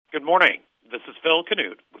Good morning. This is Phil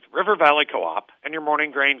Canute with River Valley Co-op and your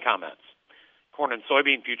morning grain comments. Corn and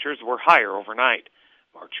soybean futures were higher overnight.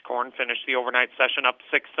 March corn finished the overnight session up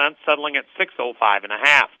 6 cents, settling at 6.05 and a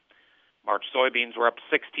half. March soybeans were up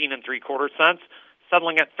 16 and 3/4 cents,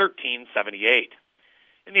 settling at 13.78.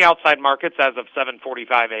 In the outside markets as of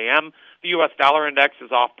 7:45 a.m., the U.S. dollar index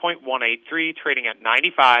is off 0.183, trading at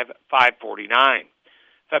 95.549.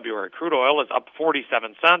 February crude oil is up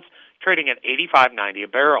 47 cents, trading at 85.90 a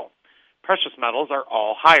barrel. Precious metals are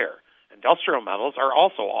all higher. Industrial metals are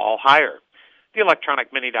also all higher. The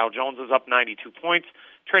electronic mini Dow Jones is up 92 points,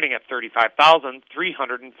 trading at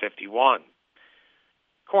 35,351.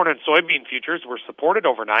 Corn and soybean futures were supported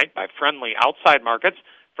overnight by friendly outside markets,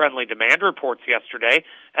 friendly demand reports yesterday,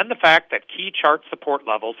 and the fact that key chart support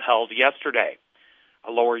levels held yesterday. A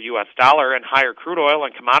lower U.S. dollar and higher crude oil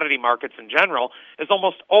and commodity markets in general is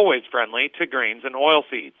almost always friendly to grains and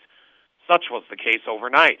oilseeds. Such was the case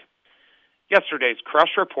overnight. Yesterday's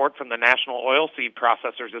crush report from the National Oilseed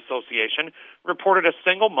Processors Association reported a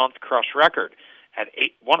single-month crush record at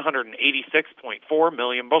 186.4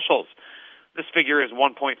 million bushels. This figure is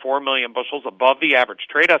 1.4 million bushels above the average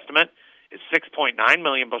trade estimate, is 6.9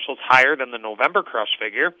 million bushels higher than the November crush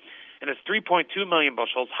figure, and is 3.2 million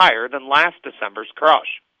bushels higher than last December's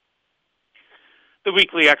crush. The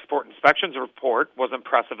weekly export inspections report was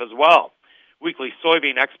impressive as well. Weekly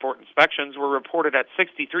soybean export inspections were reported at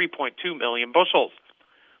 63.2 million bushels.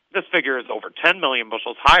 This figure is over 10 million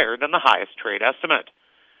bushels higher than the highest trade estimate.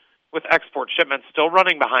 With export shipments still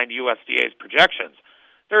running behind USDA's projections,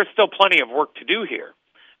 there is still plenty of work to do here.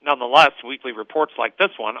 Nonetheless, weekly reports like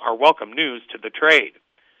this one are welcome news to the trade.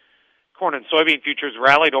 Corn and soybean futures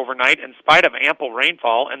rallied overnight in spite of ample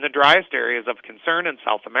rainfall in the driest areas of concern in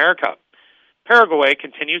South America. Paraguay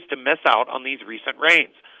continues to miss out on these recent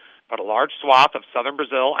rains, but a large swath of southern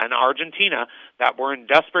Brazil and Argentina that were in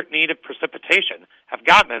desperate need of precipitation have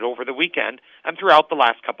gotten it over the weekend and throughout the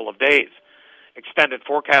last couple of days. Extended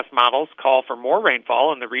forecast models call for more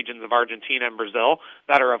rainfall in the regions of Argentina and Brazil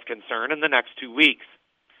that are of concern in the next 2 weeks.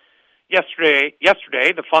 Yesterday,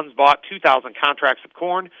 the funds bought 2,000 contracts of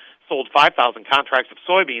corn, sold 5,000 contracts of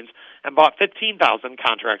soybeans, and bought 15,000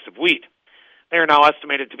 contracts of wheat. They are now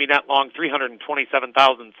estimated to be net long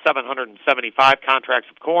 327,775 contracts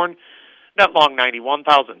of corn, net long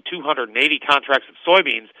 91,280 contracts of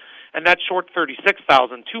soybeans, and net short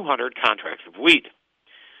 36,200 contracts of wheat.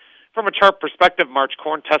 From a chart perspective, March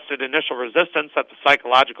corn tested initial resistance at the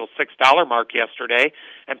psychological $6 mark yesterday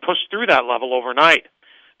and pushed through that level overnight.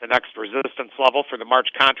 The next resistance level for the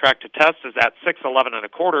March contract to test is at 6.11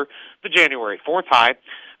 1/4, the January 4th high,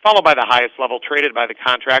 followed by the highest level traded by the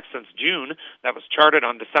contract since June that was charted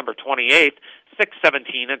on December 28th,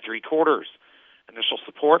 6.17 3/4. Initial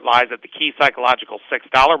support lies at the key psychological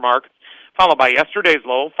 $6 mark, followed by yesterday's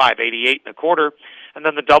low, 5.88 1/4, and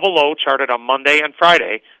then the double low charted on Monday and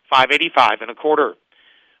Friday, 5.85 1/4.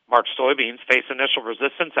 March soybeans face initial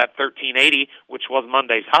resistance at 13.80, which was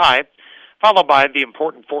Monday's high, followed by the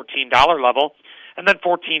important $14 level, and then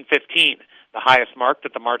 14.15, the highest mark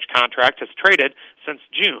that the March contract has traded since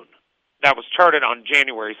June. That was charted on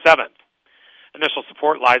January 7th. Initial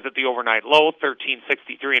support lies at the overnight low,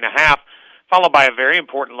 13.63 1/2, followed by a very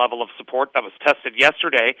important level of support that was tested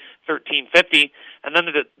yesterday, 13.50, and then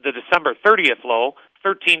the December 30th low,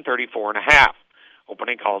 13.34 1/2.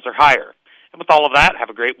 Opening calls are higher. And with all of that, have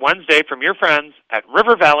a great Wednesday from your friends at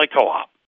River Valley Co-op.